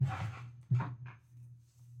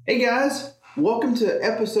Hey guys, welcome to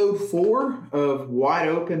episode 4 of Wide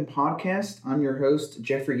Open Podcast. I'm your host,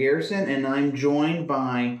 Jeffrey Garrison, and I'm joined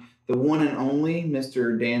by the one and only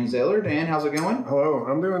Mr. Dan Zeller. Dan, how's it going? Hello,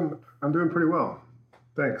 I'm doing pretty well.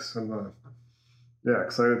 Thanks. I'm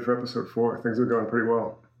excited for episode 4. Things are going pretty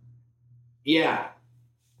well. Yeah,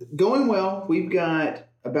 going well. We've got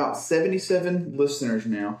about 77 listeners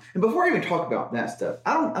now. And before I even talk about that stuff,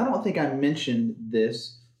 I don't think I mentioned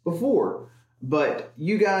this before. But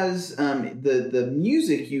you guys, the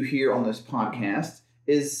music you hear on this podcast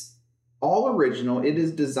is all original. It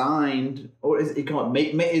is designed, or is it called?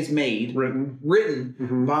 Written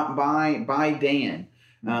Mm-hmm. by Dan.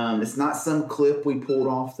 It's not some clip we pulled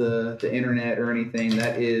off the internet or anything.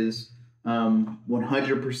 That is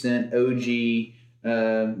 100%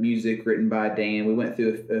 OG music written by Dan. We went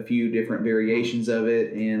through a few different variations of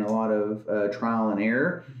it and a lot of trial and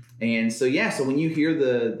error. And so when you hear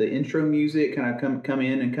the intro music kind of come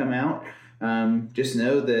in and come out, just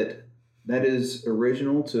know that is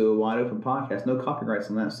original to a Wide Open Podcast. No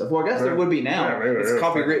copyrights on that stuff. Well, I guess there would be now. Yeah, it's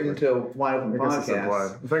copywritten to a Wide Open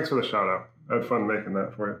Podcast. Thanks for the shout out. I had fun making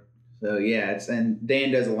that for you. So and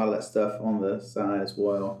Dan does a lot of that stuff on the side as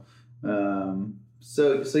well.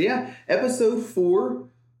 Episode 4.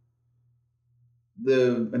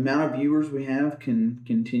 The amount of viewers we have can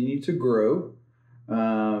continue to grow.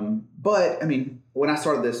 But I mean, when I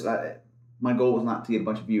started this, my goal was not to get a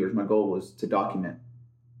bunch of viewers. My goal was to document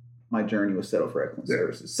my journey with Settle for Excellence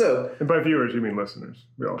Services. So, and by viewers, you mean listeners.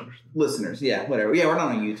 We all understand. Listeners, yeah, whatever. Yeah, we're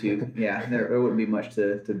not on YouTube. Yeah, there wouldn't be much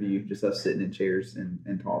to view, just us sitting in chairs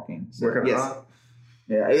and talking. So, looking hot.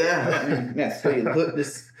 Yeah. I mean, yes.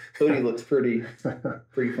 This hoodie looks pretty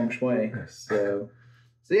feng shui.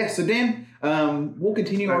 So Dan, we'll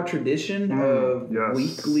continue our tradition of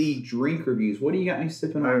weekly drink reviews. What do you got me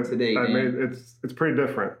sipping on today, Dan? It's pretty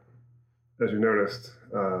different, as you noticed.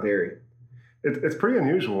 Very. It's pretty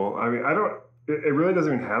unusual. I mean, it really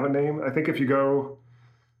doesn't even have a name. I think if you go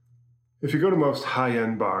to most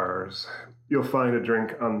high-end bars, you'll find a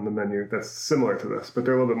drink on the menu that's similar to this, but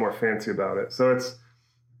they're a little bit more fancy about it. So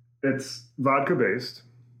it's vodka-based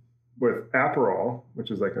with Aperol,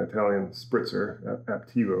 which is like an Italian spritzer,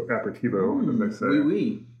 aperitivo, as they say.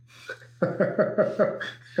 Oui.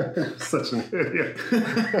 Such an idiot.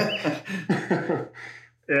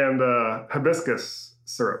 And hibiscus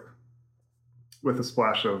syrup with a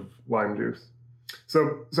splash of lime juice.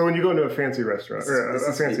 So when you go into a fancy restaurant or a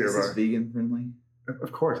fancier bar, is this vegan friendly?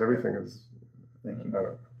 Of course, everything is. Thank you.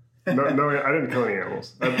 No, I didn't kill any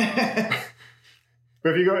animals.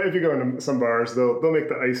 But if you go into some bars, they'll make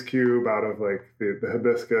the ice cube out of like the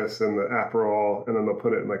hibiscus and the Aperol, and then they'll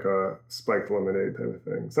put it in like a spiked lemonade type of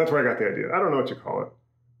thing. So that's where I got the idea. I don't know what you call it.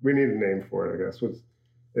 We need a name for it, I guess.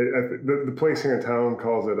 The place here in town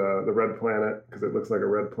calls it the Red Planet because it looks like a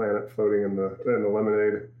red planet floating in the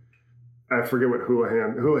lemonade. I forget what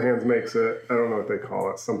Houlihan's makes it. I don't know what they call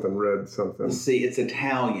it. Something red, something. See, it's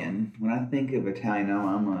Italian. When I think of Italian,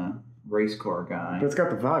 I'm a race car guy. But it's got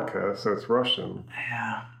the vodka, so it's Russian.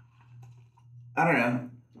 Yeah. I don't know.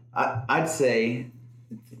 I'd say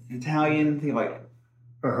Italian, think like,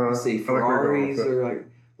 let's see, Ferraris or like,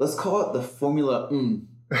 let's call it the Formula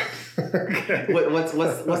Okay. What's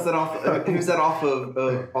that off? Who's that off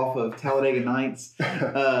of Talladega Nights?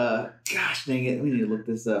 Gosh dang it, we need to look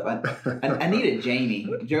this up. I need a Jamie.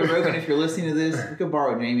 Joe Rogan, if you're listening to this, we could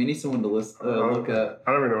borrow Jamie. I need someone to look up.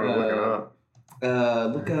 I don't even know what I'm looking up.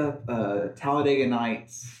 Look up Talladega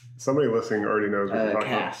Nights. Somebody listening already knows what you're talking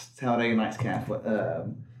cast. Talladega Nights cast.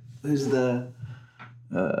 Who's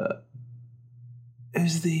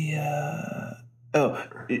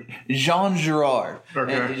Jean Girard.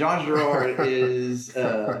 Okay. And Jean Girard is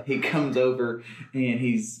he comes over and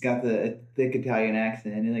he's got the thick Italian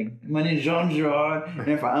accent and he's like, my name's Jean Girard and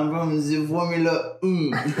I'm from the Formula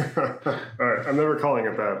 1. All right, I'm never calling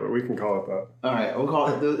it that, but we can call it that. All right, we'll call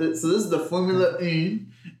it so this is the Formula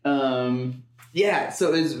 1.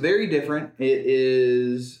 So it's very different. It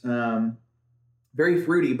is very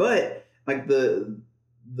fruity, but like the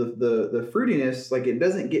fruitiness, like it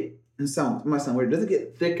doesn't get. It might sound weird. It doesn't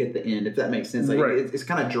get thick at the end, if that makes sense. Like right. It's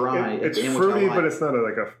kind of dry. It's fruity, but it's not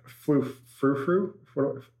like a frou-frou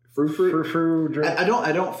drink. I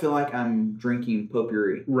don't feel like I'm drinking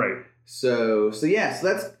potpourri. Right. So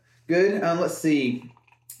that's good. Let's see.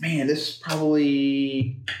 Man, this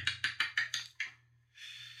probably.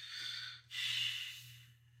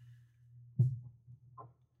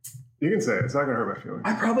 You can say it. It's not gonna hurt my feelings.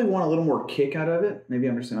 I probably want a little more kick out of it. Maybe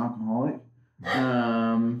I'm just an alcoholic.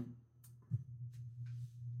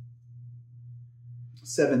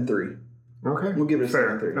 7.3. Okay. We'll give it a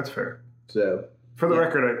fair. 7.3. That's fair. So For the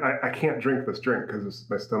record, I can't drink this drink because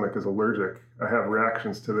my stomach is allergic. I have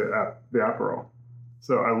reactions to the Aperol.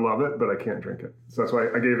 So I love it, but I can't drink it. So that's why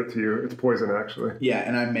I gave it to you. It's poison, actually. Yeah,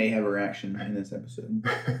 and I may have a reaction in this episode.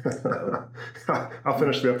 So. I'll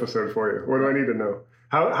finish the episode for you. What do I need to know?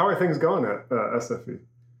 How are things going at SFE?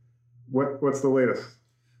 What's the latest?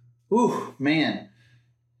 Ooh, man.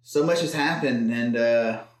 So much has happened,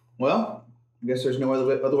 and, well, I guess there's no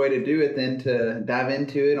other way to do it than to dive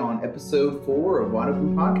into it on episode 4 of Wide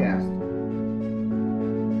Open Podcast.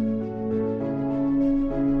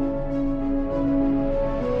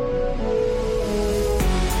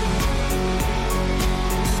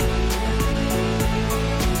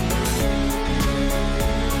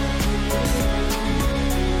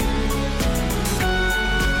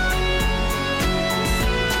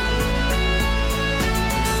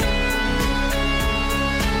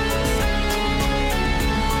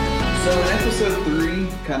 So in episode 3,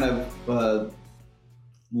 kind of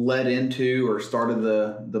led into or started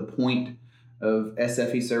the point of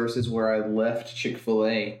SFE services where I left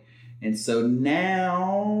Chick-fil-A. And so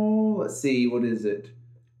now, let's see, what is it?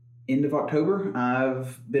 End of October.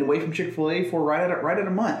 I've been away from Chick-fil-A for right at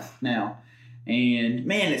a month now. And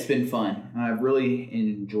man, it's been fun. I've really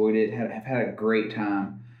enjoyed it. Have had a great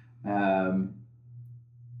time.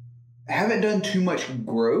 Haven't done too much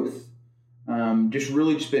growth.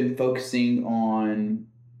 Just been focusing on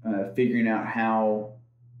figuring out how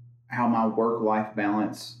my work-life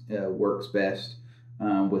balance works best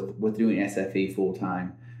with doing SFE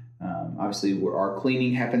full-time. Obviously, our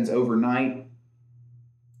cleaning happens overnight,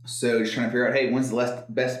 so just trying to figure out, hey, when's the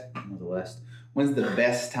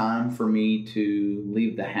best time for me to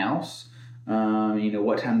leave the house?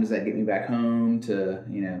 What time does that get me back home to,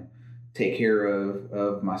 take care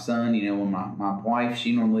of my son? When my wife,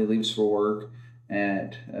 she normally leaves for work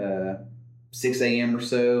at 6 a.m. or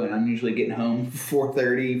so, and I'm usually getting home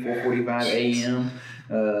 4:30, 4:45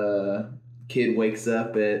 a.m. Kid wakes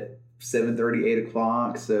up at 7:30, 8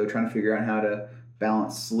 o'clock, so trying to figure out how to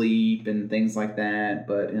balance sleep and things like that.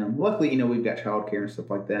 But luckily, we've got childcare and stuff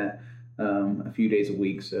like that a few days a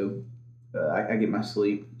week, so I get my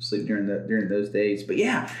sleep during those days. But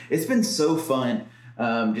yeah, it's been so fun.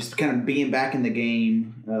 Just kind of being back in the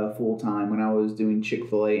game full time. When I was doing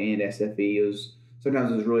Chick-fil-A and SFE,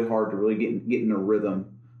 sometimes it was really hard to really get in a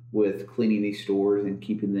rhythm with cleaning these stores and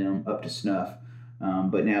keeping them up to snuff.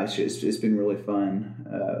 But now it's been really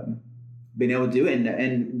fun being able to do it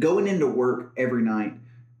and going into work every night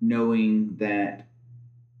knowing that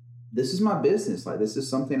this is my business. Like, this is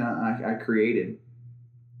something I created,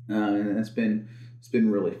 and it's been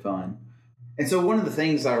really fun. And so one of the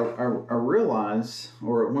things I realize,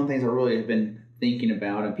 or one of the things I really have been thinking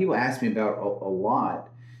about, and people ask me about a lot,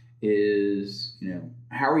 is,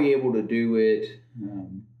 how are you able to do it?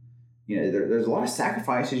 There's a lot of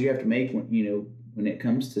sacrifices you have to make when it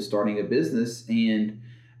comes to starting a business. And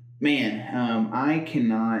man,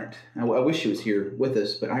 I wish she was here with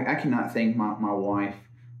us, but I cannot thank my wife,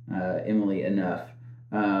 Emily, enough.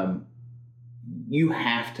 You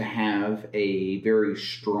have to have a very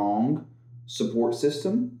strong support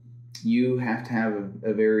system. You have to have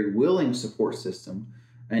a very willing support system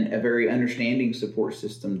and a very understanding support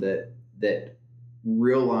system that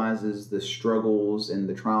realizes the struggles and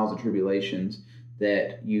the trials and tribulations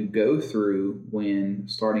that you go through when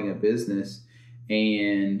starting a business.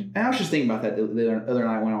 And I was just thinking about that the other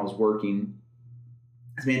night when I was working.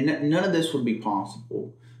 I mean, none of this would be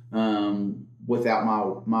possible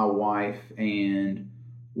without my wife and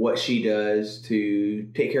what she does to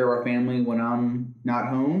take care of our family when I'm not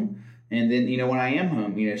home. And then, when I am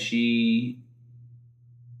home,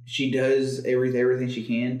 she does everything she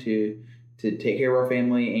can to take care of our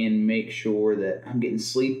family and make sure that I'm getting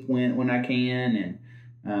sleep when I can.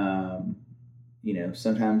 And,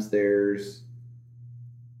 sometimes there's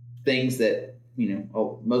things that,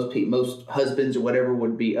 most husbands or whatever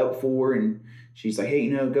would be up for. And she's like, hey,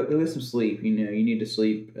 go get some sleep. You need to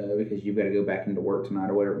sleep because you've got to go back into work tonight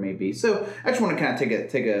or whatever it may be. So I just want to kind of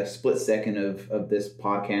take a split second of this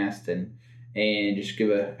podcast and just give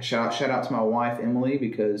a shout out to my wife, Emily,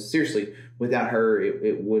 because seriously, without her,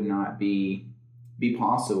 it would not be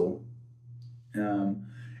possible.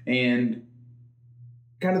 And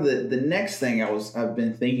kind of the next thing I've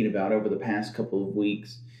been thinking about over the past couple of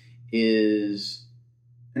weeks is,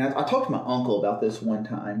 and I talked to my uncle about this one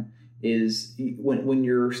time, is when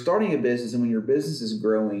you're starting a business and when your business is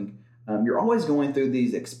growing, you're always going through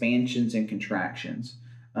these expansions and contractions.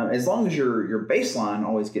 as long as your baseline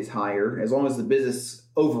always gets higher, as long as the business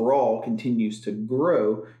overall continues to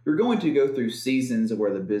grow, you're going to go through seasons of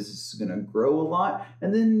where the business is going to grow a lot,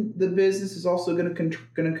 and then the business is also going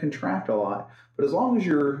to contract a lot. But as long as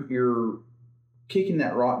you're kicking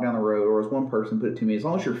that rock down the road, or as one person put it to me, as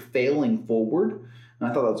long as you're failing forward. And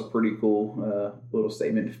I thought that was a pretty cool little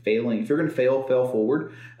statement. Failing. If you're going to fail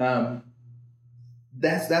forward.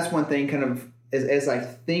 That's one thing. Kind of as I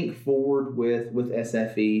think forward with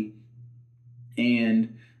SFE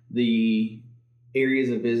and the areas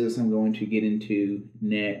of business I'm going to get into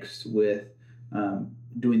next with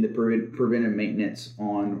doing the preventive maintenance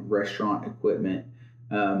on restaurant equipment.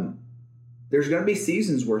 There's going to be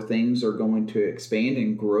seasons where things are going to expand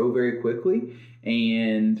and grow very quickly,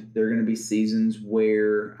 and there are going to be seasons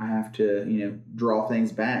where I have to, draw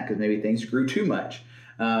things back because maybe things grew too much.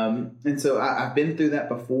 And so I've been through that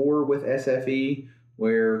before with SFE,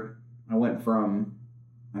 where I went from,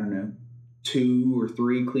 2 or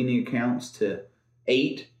 3 cleaning accounts to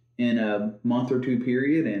 8 in a month or 2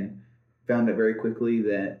 period, and found out very quickly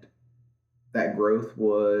that growth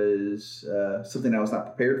was something I was not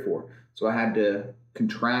prepared for. So I had to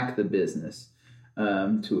contract the business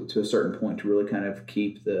to a certain point to really kind of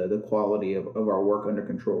keep the quality of our work under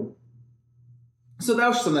control. So that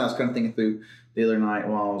was something I was kind of thinking through the other night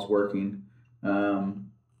while I was working.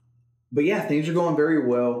 But yeah, things are going very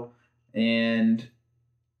well, and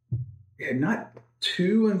not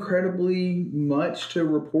too incredibly much to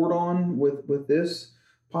report on with this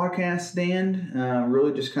podcast stand.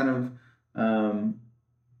 Really just kind of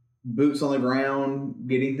boots on the ground,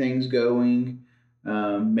 getting things going,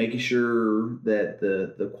 making sure that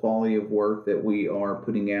the quality of work that we are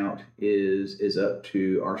putting out is up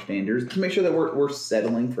to our standards, to make sure that we're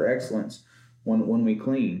settling for excellence when we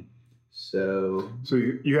clean. So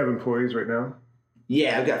you have employees right now?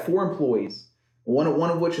 Yeah, I've got 4 employees, one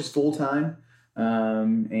of which is full-time.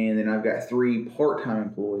 And then I've got 3 part-time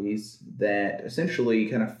employees that essentially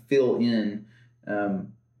kind of fill in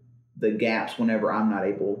the gaps whenever I'm not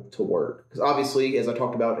able to work. Because obviously, as I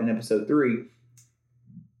talked about in episode 3,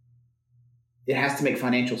 it has to make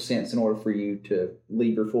financial sense in order for you to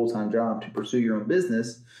leave your full-time job to pursue your own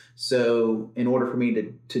business. So in order for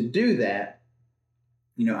me to do that,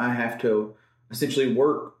 I have to essentially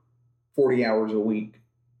work 40 hours a week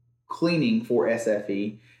cleaning for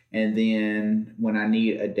SFE. And then when I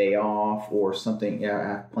need a day off or something, I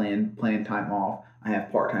have planned time off, I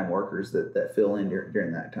have part-time workers that fill in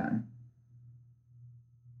during that time.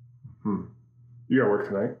 You got work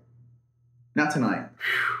tonight? Not tonight.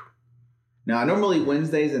 Now, normally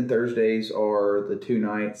Wednesdays and Thursdays are the 2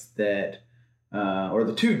 nights that, or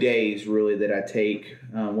the 2 days really that I take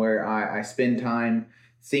where I spend time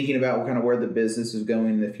thinking about kind of where the business is going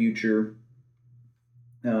in the future.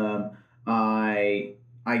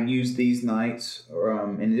 I use these nights,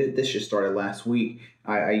 and this just started last week.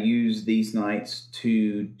 I use these nights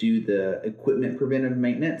to do the equipment preventive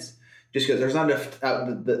maintenance, just because there's not enough.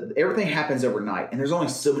 Everything happens overnight, and there's only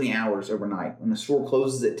so many hours overnight. When the store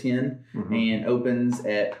closes at 10 and opens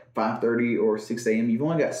at 5:30 or 6 a.m., you've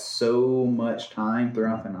only got so much time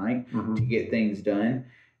throughout the night to get things done,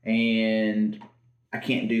 and I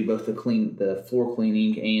can't do both the floor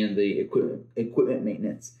cleaning and the equipment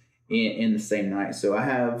maintenance in the same night. So I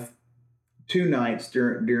have 2 nights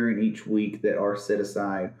during each week that are set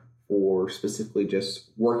aside for specifically just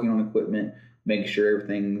working on equipment, making sure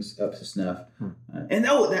everything's up to snuff. And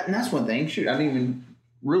that's one thing. Shoot, I didn't even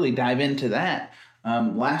really dive into that.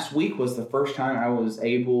 Last week was the first time I was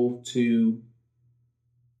able to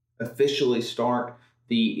officially start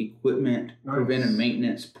the equipment preventive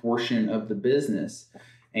maintenance portion of the business.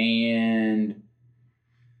 And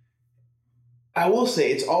I will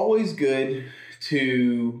say it's always good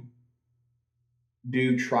to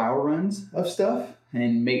do trial runs of stuff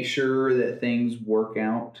and make sure that things work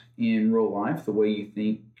out in real life the way you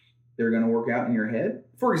think they're going to work out in your head.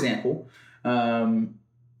 For example,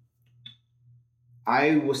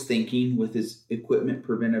 I was thinking with this equipment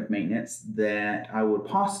preventive maintenance that I would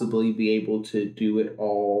possibly be able to do it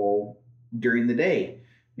all during the day.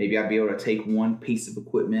 Maybe I'd be able to take one piece of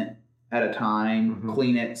equipment at a time,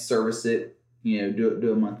 clean it, service it,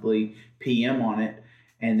 do a monthly PM on it,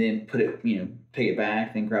 and then put it, take it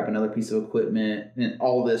back, then grab another piece of equipment, and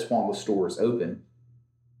all this while the store is open.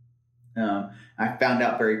 I found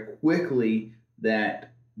out very quickly that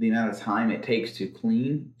the amount of time it takes to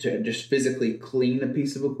just physically clean a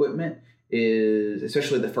piece of equipment is,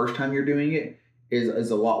 especially the first time you're doing it,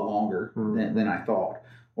 is a lot longer than I thought.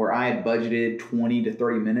 Where I had budgeted 20 to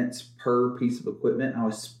 30 minutes per piece of equipment, I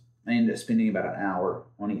was I ended up spending about an hour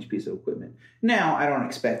on each piece of equipment. Now, I don't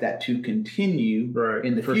expect that to continue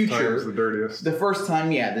in the future. First time is the dirtiest. The first time,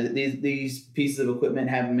 these pieces of equipment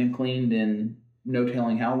haven't been cleaned in no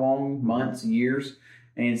telling how long, months, years.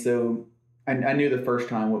 And so I knew the first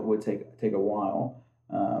time would take a while.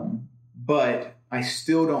 But I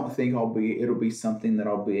still don't think it'll be something that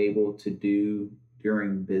I'll be able to do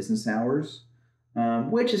during business hours,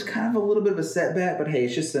 which is kind of a little bit of a setback, but hey,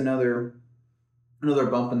 it's just another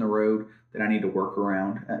bump in the road that I need to work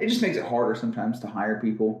around. It just makes it harder sometimes to hire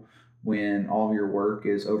people when all of your work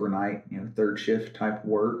is overnight, third shift type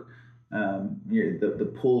work.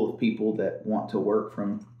 The pool of people that want to work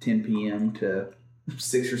from 10 p.m. to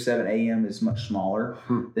 6 or 7 a.m. is much smaller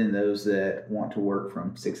than those that want to work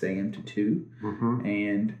from 6 a.m. to 2. Mm-hmm.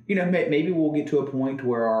 And, maybe we'll get to a point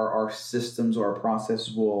where our systems or our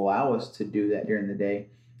processes will allow us to do that during the day.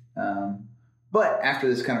 But after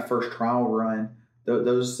this kind of first trial run,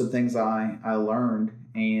 those are some things I learned.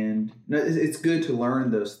 And it's good to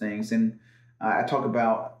learn those things. And I talk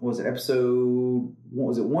about, episode, what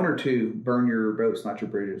was it, 1 or 2, burn your boats, not your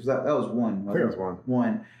bridges. That was 1. I think it was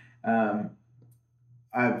 1. 1.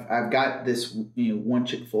 I've got this one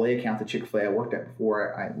Chick-fil-A account, the Chick-fil-A I worked at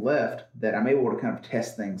before I left, that I'm able to kind of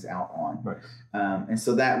test things out on. Nice. And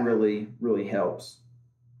so that really, really helps.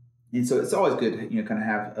 And so it's always good to kind of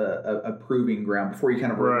have a proving ground before you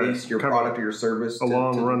kind of release your product or your service. A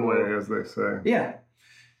long runway, as they say. Yeah.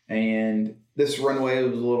 And this runway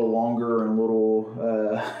was a little longer and a little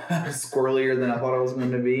squirrelier than I thought it was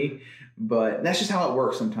going to be. But that's just how it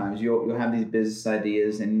works sometimes. You'll have these business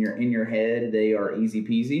ideas and you're in your head. They are easy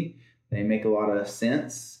peasy. They make a lot of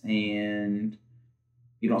sense. And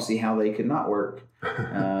you don't see how they could not work.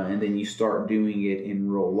 And then you start doing it in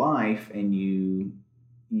real life and you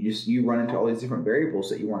run into all these different variables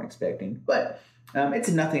that you weren't expecting. But it's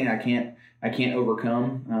nothing I can't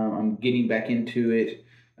overcome. I'm getting back into it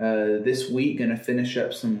this week. Going to finish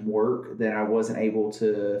up some work that I wasn't able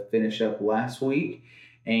to finish up last week.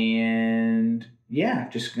 And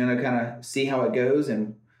just going to kind of see how it goes.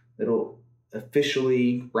 And it'll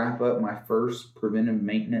officially wrap up my first preventive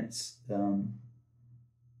maintenance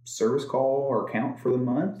service call or account for the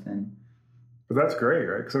month. But that's great,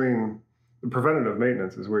 right? Because, the preventative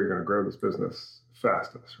maintenance is where you're going to grow this business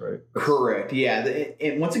fastest, right? Correct. Yeah.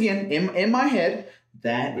 And once again, in my head,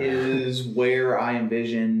 that is where I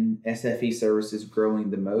envision SFE services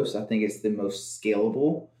growing the most. I think it's the most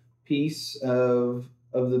scalable piece of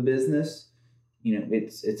the business.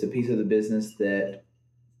 It's a piece of the business that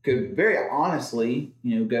could very honestly,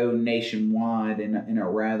 go nationwide in a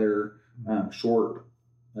rather short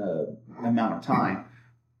amount of time.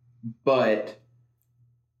 But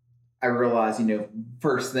I realize,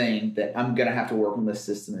 first thing that I'm going to have to work on this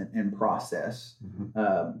system and process.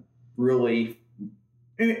 Really,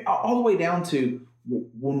 all the way down to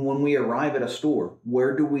when we arrive at a store,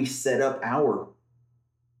 where do we set up our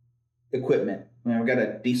equipment? I've got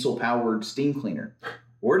a diesel-powered steam cleaner.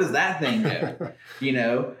 Where does that thing go?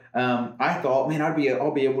 I thought,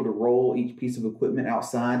 I'll be able to roll each piece of equipment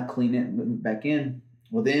outside, clean it, and move it back in.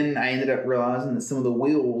 Well, then I ended up realizing that some of the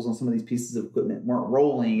wheels on some of these pieces of equipment weren't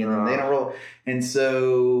rolling, and then they don't roll. And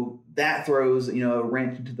so that throws, a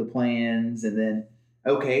wrench into the plans. And then,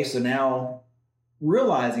 so now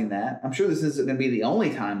realizing that, I'm sure this isn't going to be the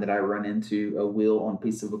only time that I run into a wheel on a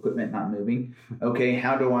piece of equipment not moving. Okay,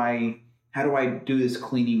 how do I do this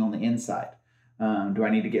cleaning on the inside? Do I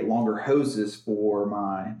need to get longer hoses for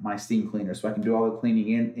my steam cleaner so I can do all the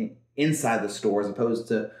cleaning inside the store as opposed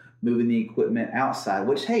to moving the equipment outside,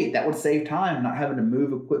 which, hey, that would save time, not having to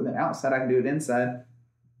move equipment outside. I can do it inside.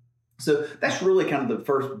 So that's really kind of the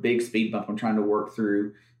first big speed bump I'm trying to work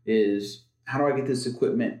through is how do I get this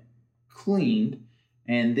equipment cleaned?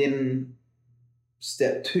 And then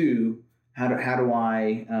step 2, how do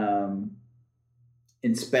I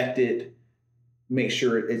inspect it, make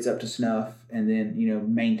sure it's up to snuff, and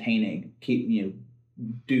then, maintaining, keep,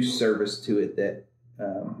 do service to it that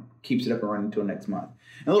keeps it up and running until next month.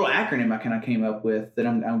 A little acronym I kind of came up with that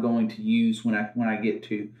I'm going to use when I get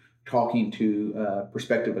to talking to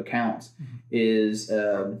prospective accounts is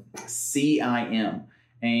CIM,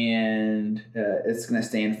 and it's going to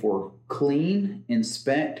stand for clean,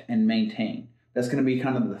 inspect, and maintain. That's going to be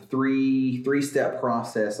kind of the three-step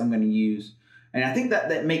process I'm going to use, and I think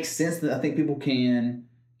that makes sense. That I think people can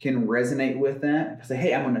resonate with that. If I say,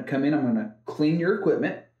 hey, I'm going to come in, I'm going to clean your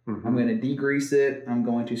equipment. I'm going to degrease it. I'm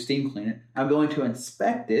going to steam clean it. I'm going to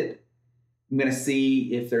inspect it. I'm going to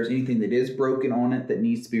see if there's anything that is broken on it that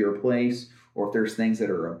needs to be replaced, or if there's things that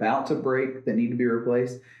are about to break that need to be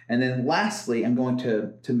replaced. And then lastly, I'm going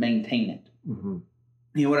to maintain it.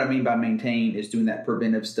 what I mean by maintain is doing that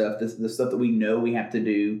preventive stuff, the stuff that we know we have to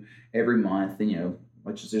do every month, and,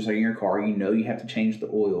 which is just like in your car, you have to change the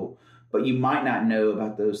oil, but you might not know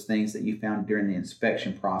about those things that you found during the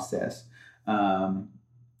inspection process,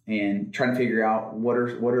 and trying to figure out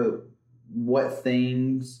what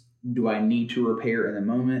things do I need to repair in the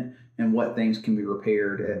moment and what things can be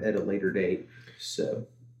repaired at a later date. So,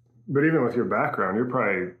 but even with your background, you're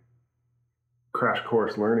probably crash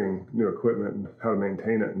course learning new equipment and how to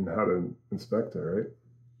maintain it and how to inspect it, right?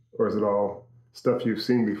 Or is it all stuff you've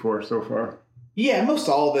seen before so far? Yeah, most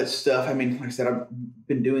all of it's stuff. I mean, like I said, I've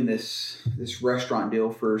been doing this restaurant deal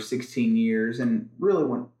for 16 years, and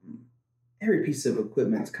really every piece of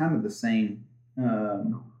equipment is kind of the same.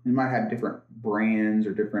 It might have different brands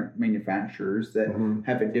or different manufacturers that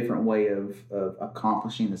have a different way of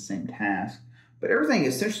accomplishing the same task. But everything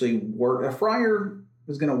essentially works. A fryer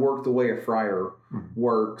is going to work the way a fryer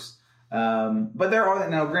works. But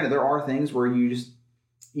granted, there are things where you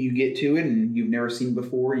get to it and you've never seen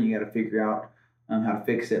before, and you got to figure out how to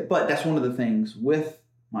fix it. But that's one of the things with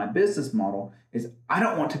my business model is I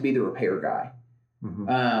don't want to be the repair guy.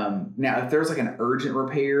 Now, if there's like an urgent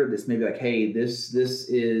repair that's maybe like, hey, this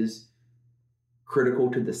is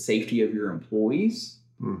critical to the safety of your employees,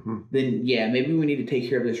 then yeah, maybe we need to take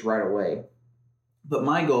care of this right away. But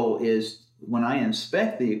my goal is when I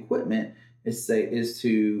inspect the equipment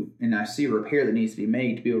and I see a repair that needs to be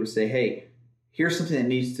made, to be able to say, hey, here's something that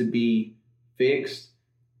needs to be fixed,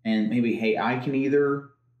 and maybe, hey, I can either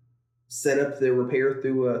set up the repair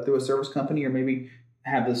through a service company, or maybe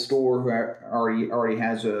have the store who already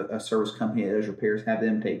has a service company that does repairs, have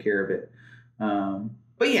them take care of it.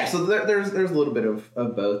 But yeah, so there's a little bit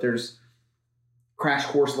of both. There's crash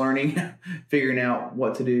course learning, figuring out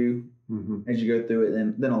what to do as you go through it,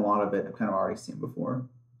 and then a lot of it I've kind of already seen before.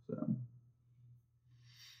 So,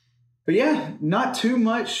 but yeah, not too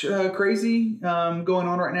much crazy going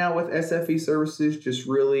on right now with SFE Services. Just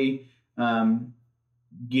really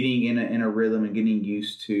getting in a rhythm and getting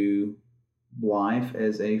used to life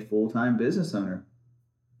as a full-time business owner.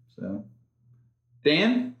 So,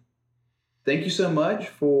 Dan, thank you so much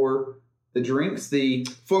for the drinks, the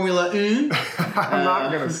Formula 1. I'm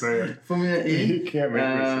not going to say it. Formula 1. You can't make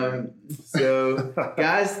me say it. So,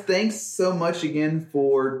 guys, thanks so much again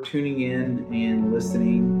for tuning in and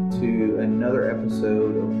listening to another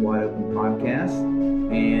episode of Wide Open Podcast.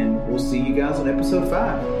 And we'll see you guys on episode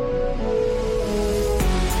 5.